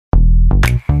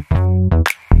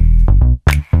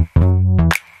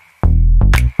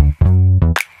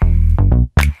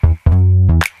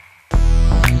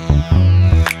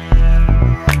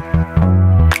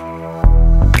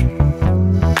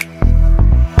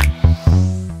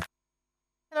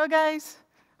Hello, guys.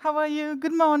 How are you?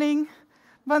 Good morning.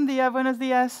 Bon dia, buenos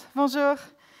dias, bonjour.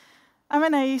 I'm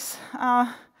Anaïs.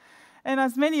 And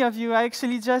as many of you, I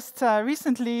actually just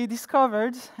recently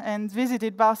discovered and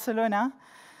visited Barcelona.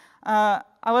 I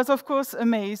was, of course,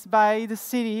 amazed by the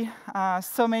city,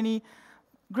 so many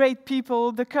great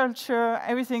people, the culture,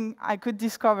 everything I could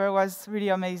discover was really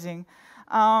amazing.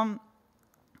 But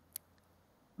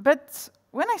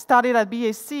when I started at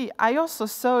BSC, I also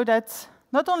saw that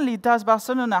not only does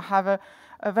Barcelona have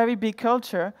a very big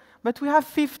culture, but we have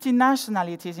 50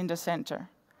 nationalities in the center.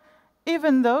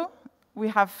 Even though we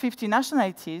have 50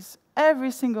 nationalities,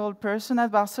 every single person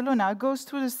at Barcelona goes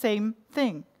through the same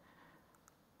thing.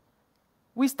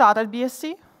 We start at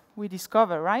BSC, we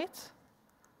discover, right?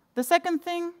 The second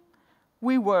thing,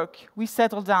 we work, we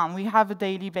settle down, we have a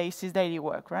daily basis, daily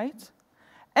work, right?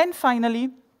 And finally,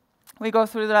 we go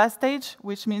through the last stage,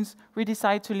 which means we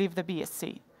decide to leave the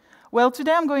BSC. Well,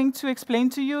 today I'm going to explain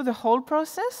to you the whole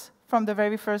process from the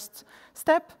very first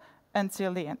step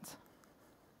until the end.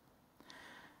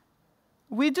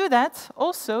 We do that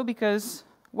also because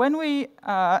when we,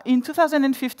 in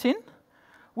 2015,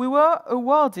 we were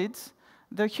awarded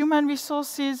the Human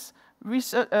Resources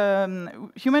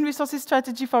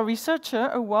Strategy for Researcher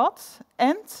Award,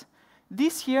 and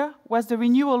this year was the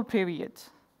renewal period.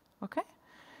 Okay?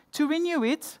 To renew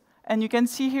it, and you can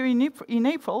see here in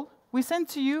April, we sent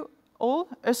to you all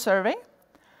a survey.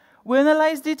 We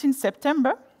analyzed it in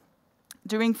September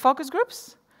during focus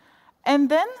groups, and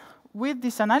then with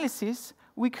this analysis,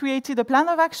 we created a plan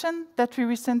of action that we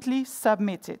recently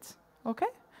submitted. Okay?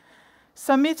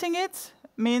 Submitting it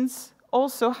means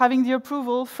also having the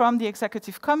approval from the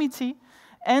executive committee,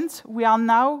 and we are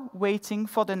now waiting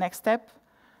for the next step.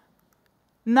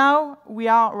 Now we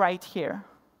are right here.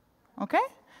 Okay?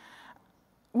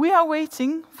 We are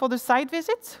waiting for the site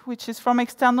visit, which is from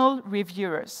external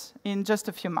reviewers in just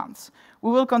a few months. We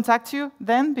will contact you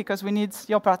then because we need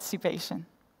your participation.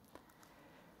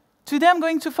 Today I'm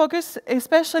going to focus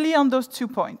especially on those 2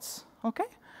 points. Okay?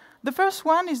 The first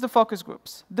one is the focus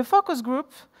groups. The focus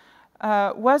group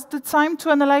was the time to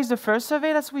analyze the first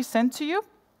survey that we sent to you,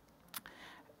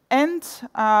 and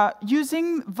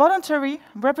using voluntary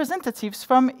representatives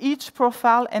from each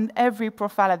profile and every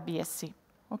profile at BSC.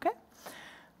 Okay?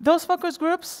 Those focus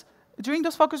groups, during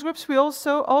those focus groups, we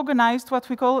also organized what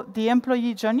we call the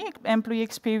employee journey, employee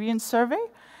experience survey,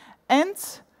 and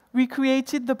we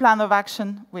created the plan of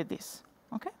action with this.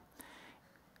 Okay?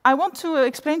 I want to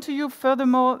explain to you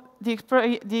furthermore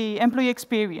the employee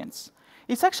experience.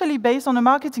 It's actually based on a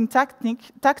marketing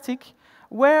tactic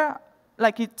where,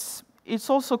 like it's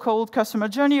also called customer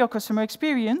journey or customer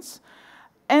experience,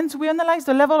 and we analyze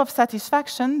the level of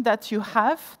satisfaction that you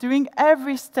have during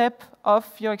every step of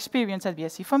your experience at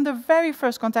BSC, from the very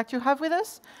first contact you have with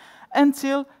us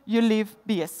until you leave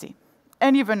BSC,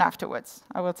 and even afterwards.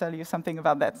 I will tell you something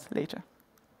about that later.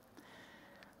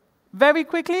 Very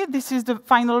quickly, this is the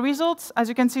final results. As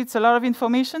you can see, it's a lot of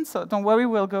information, so don't worry,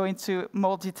 we'll go into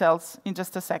more details in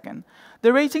just a second.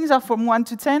 The ratings are from 1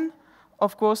 to 10,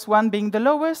 of course, 1 being the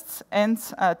lowest and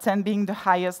 10 being the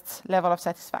highest level of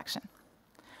satisfaction.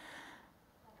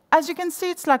 As you can see,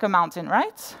 it's like a mountain,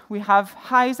 right? We have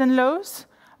highs and lows,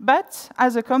 but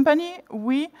as a company,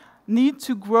 we need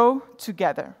to grow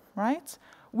together, right?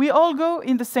 We all go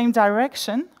in the same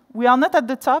direction. We are not at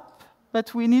the top,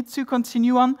 but we need to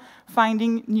continue on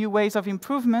finding new ways of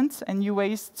improvement and new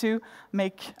ways to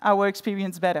make our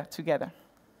experience better together.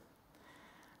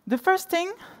 The first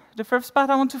part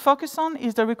I want to focus on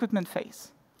is the recruitment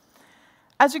phase.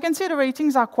 As you can see, the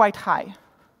ratings are quite high,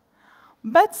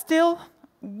 but still,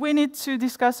 we need to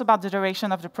discuss about the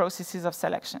duration of the processes of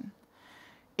selection.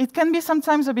 It can be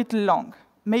sometimes a bit long,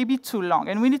 maybe too long,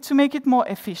 and we need to make it more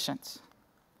efficient.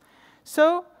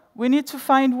 So we need to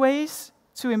find ways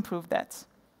to improve that.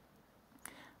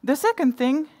 The second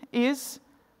thing is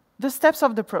the steps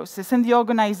of the process and the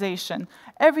organization.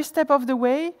 Every step of the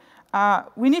way,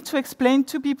 we need to explain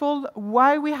to people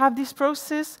why we have this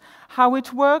process, how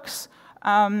it works,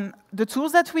 the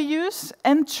tools that we use,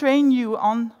 and train you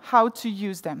on how to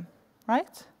use them,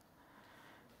 right?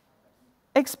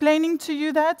 Explaining to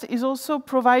you that is also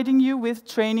providing you with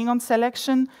training on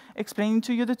selection, explaining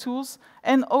to you the tools,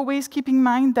 and always keep in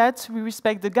mind that we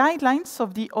respect the guidelines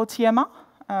of the OTMR.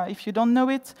 If you don't know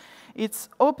it, it's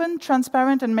open,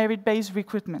 transparent, and merit-based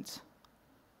recruitment.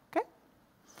 Okay?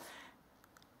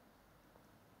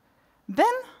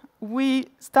 Then we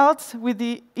start with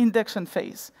the induction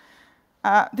phase.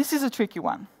 This is a tricky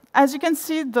one. As you can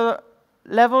see, the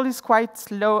level is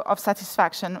quite low of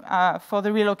satisfaction for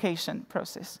the relocation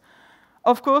process.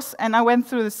 Of course, and I went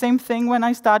through the same thing when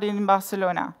I started in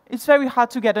Barcelona. It's very hard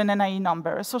to get an NIE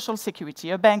number, a social security,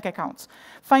 a bank account.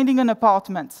 Finding an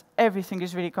apartment, everything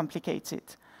is really complicated.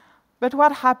 But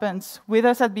what happens with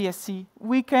us at BSC,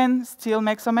 we can still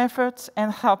make some efforts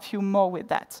and help you more with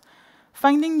that.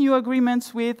 Finding new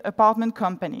agreements with apartment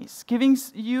companies, giving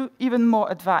you even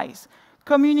more advice.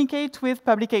 Communicate with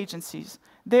public agencies.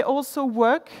 They also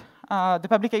work, the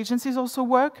public agencies also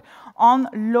work on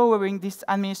lowering this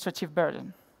administrative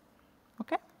burden.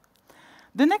 Okay?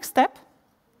 The next step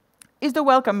is the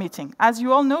welcome meeting. As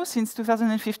you all know, since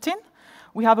 2015,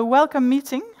 we have a welcome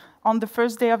meeting on the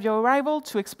first day of your arrival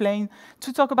to explain,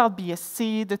 to talk about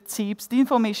BSC, the tips, the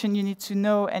information you need to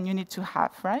know and you need to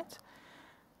have, right?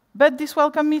 But this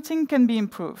welcome meeting can be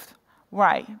improved.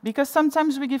 Why? Because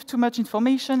sometimes we give too much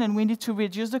information and we need to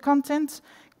reduce the content,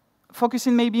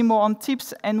 focusing maybe more on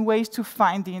tips and ways to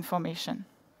find the information.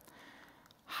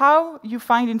 How you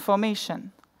find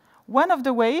information? One of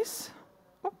the ways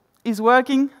is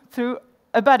working through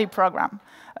a buddy program.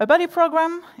 A buddy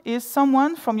program is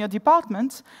someone from your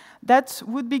department that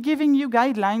would be giving you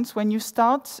guidelines when you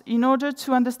start in order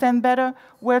to understand better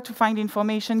where to find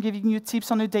information, giving you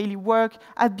tips on your daily work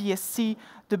at BSC,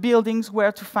 the buildings,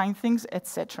 where to find things,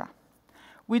 etc.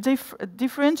 We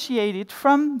differentiate it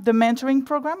from the mentoring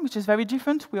program, which is very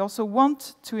different. We also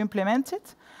want to implement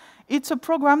it. It's a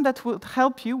program that will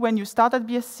help you when you start at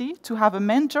BSC to have a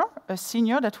mentor, a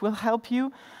senior, that will help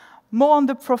you more on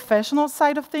the professional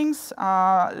side of things,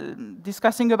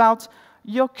 discussing about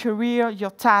your career,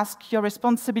 your task, your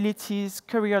responsibilities,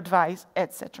 career advice,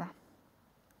 etc.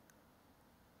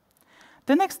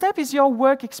 The next step is your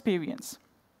work experience.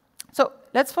 So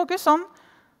let's focus on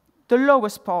the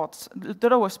lowest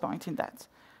point in that.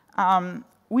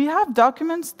 We have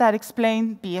documents that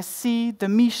explain BSC, the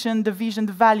mission, the vision,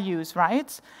 the values,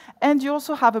 right? And you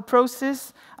also have a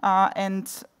process and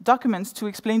documents to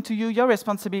explain to you your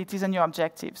responsibilities and your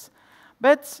objectives.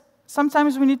 But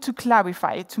sometimes we need to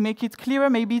clarify it, to make it clearer,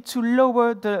 maybe to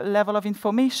lower the level of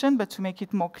information, but to make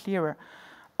it more clearer.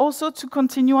 Also to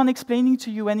continue on explaining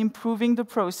to you and improving the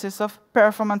process of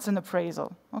performance and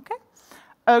appraisal, okay?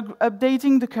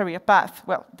 Updating the career path.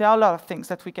 Well, there are a lot of things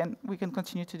that we can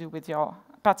continue to do with your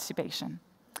participation.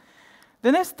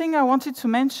 The next thing I wanted to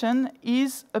mention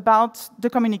is about the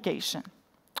communication.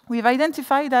 We've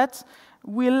identified that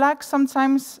we lack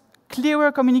sometimes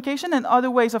clearer communication and other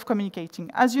ways of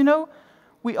communicating. As you know,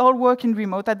 we all work in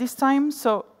remote at this time,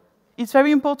 so it's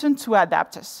very important to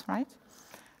adapt us, right?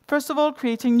 First of all,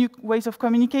 creating new ways of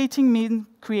communicating means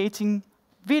creating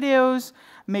videos,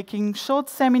 making short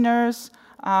seminars,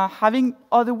 having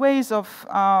other ways of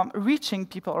reaching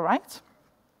people, right?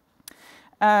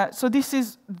 So this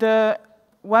is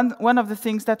one of the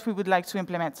things that we would like to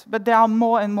implement, but there are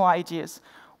more and more ideas.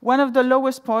 One of the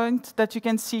lowest points that you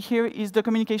can see here is the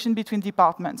communication between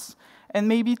departments. And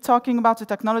maybe talking about a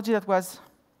technology that was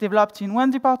developed in one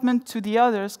department to the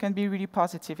others can be really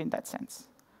positive in that sense.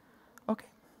 Okay?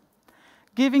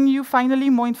 Giving you finally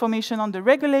more information on the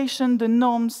regulation, the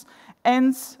norms,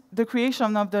 and the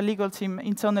creation of the legal team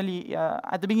internally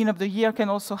at the beginning of the year can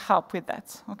also help with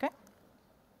that. Okay?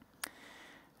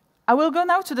 I will go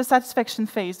now to the satisfaction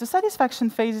phase. The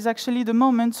satisfaction phase is actually the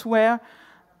moment where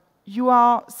you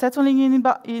are settling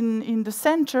in the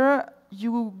center,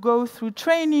 you go through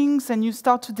trainings, and you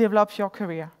start to develop your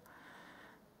career.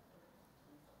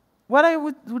 What I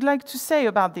would like to say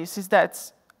about this is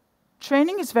that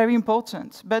training is very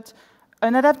important, but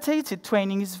an adapted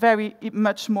training is very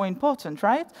much more important,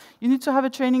 right? You need to have a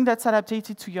training that's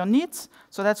adapted to your needs,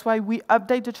 so that's why we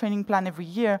update the training plan every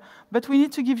year, but we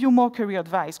need to give you more career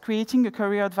advice, creating a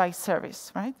career advice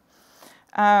service, right?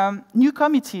 New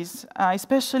committees,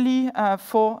 especially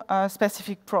for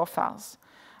specific profiles.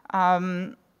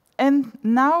 And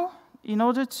now, in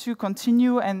order to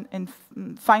continue and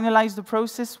finalize the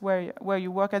process where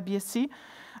you work at BSC,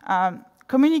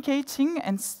 communicating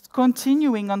and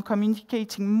continuing on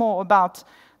communicating more about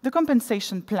the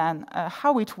compensation plan,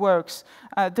 how it works,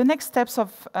 the next steps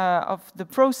of the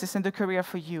process and the career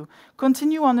for you.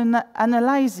 Continue on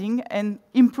analyzing and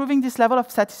improving this level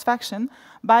of satisfaction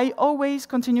by always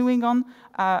continuing on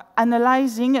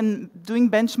analyzing and doing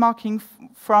benchmarking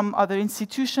from other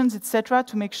institutions, etc.,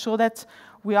 to make sure that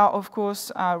we are, of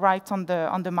course, right on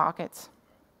the market.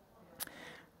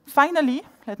 Finally,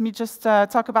 let me just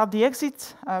talk about the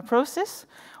exit process.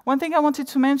 One thing I wanted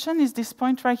to mention is this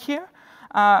point right here.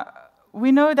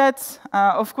 We know that,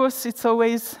 of course, it's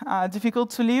always difficult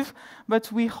to leave,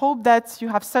 but we hope that you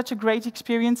have such a great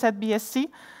experience at BSC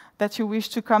that you wish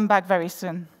to come back very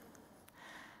soon.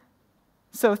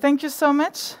 So thank you so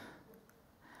much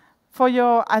for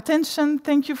your attention.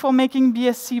 Thank you for making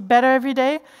BSC better every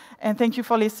day. And thank you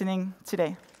for listening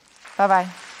today.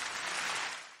 Bye-bye.